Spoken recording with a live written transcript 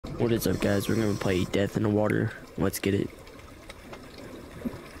What is up, guys? We're gonna play Death in the Water. Let's get it.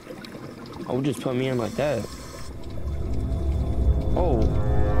 Oh, just put me in like that. Oh.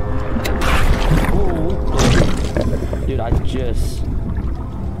 Oh. Dude, I just...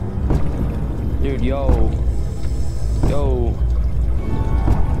 Dude, yo. Yo.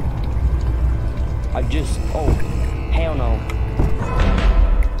 I just... Oh. Hell no.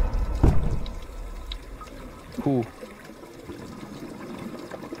 Ooh.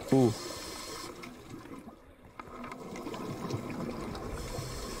 Ooh.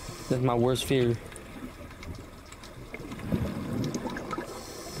 That's my worst fear.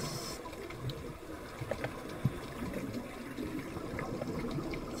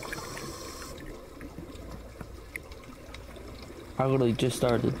 I literally just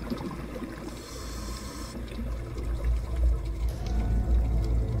started.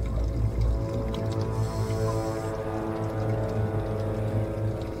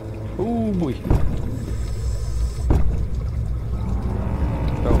 Ooh boy.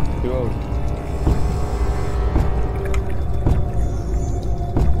 Go.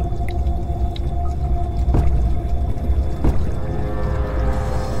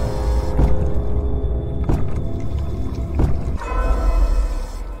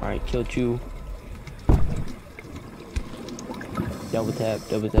 Alright, killed you. Double tap,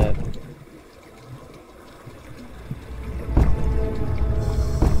 double tap.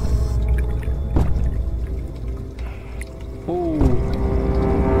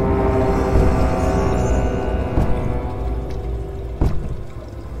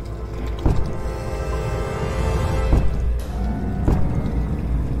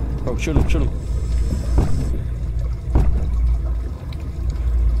 Oh, shoot him, shoot him.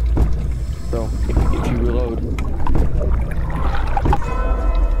 Bro, if you reload.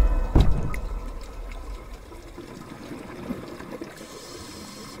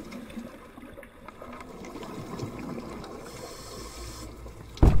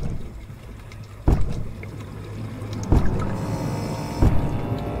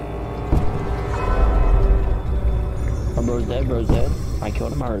 Oh, bro's dead. I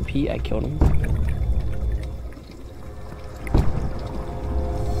killed him, I repeat, I killed him.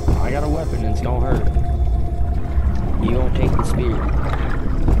 I got a weapon, it's gonna hurt. You gonna take the spear.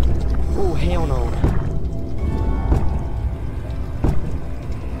 Oh, hell no.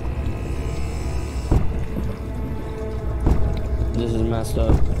 This is messed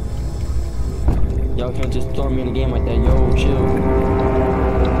up. Y'all can't just throw me in a game like that. Yo, chill.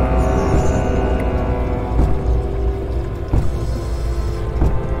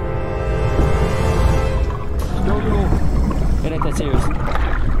 It ain't that serious.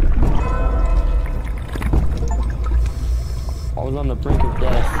 I was on the brink of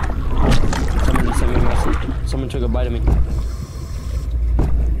death. Someone just sent me a message. Someone took a bite of me.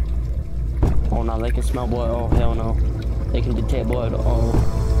 Oh no, they can smell blood. Oh hell no. They can detect blood. Oh.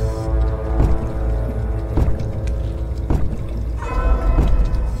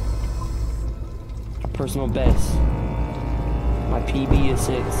 My personal best. My PB is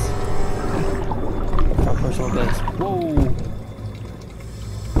 6. My personal best. Whoa.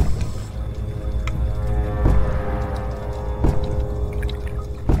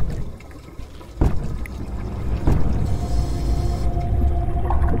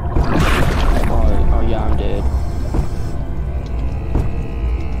 Oh yeah, I'm dead.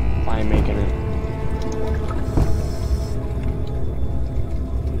 I ain't making it.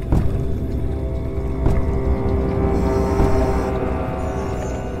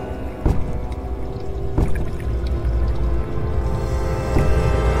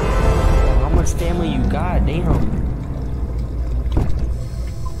 Family you got, damn.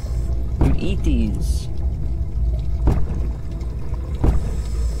 You eat these.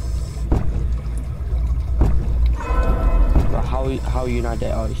 Bro, how are you not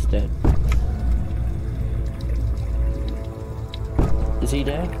dead? Oh, he's dead. Is he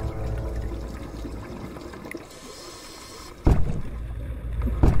dead?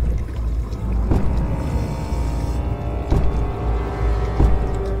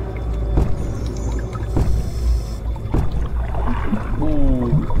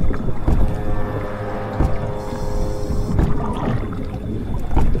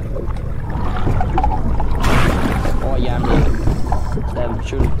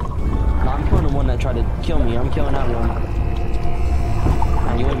 Shoot him. No, I'm killing the one that tried to kill me. I'm killing that one.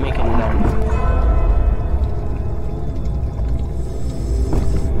 Nah, you ain't making it out.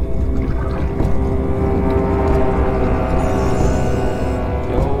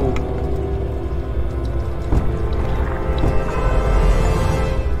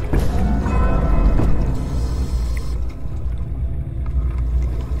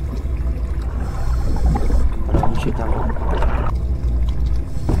 shit down.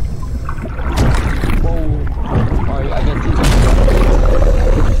 Whoa. Alright, I got these.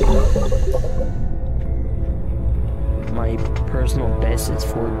 My personal best is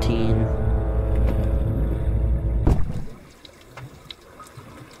 14.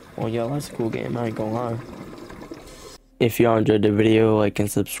 Well, yeah, that's a cool game, I ain't gonna lie. If y'all enjoyed the video, like and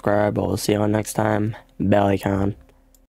subscribe. I'll see y'all next time. Bell icon.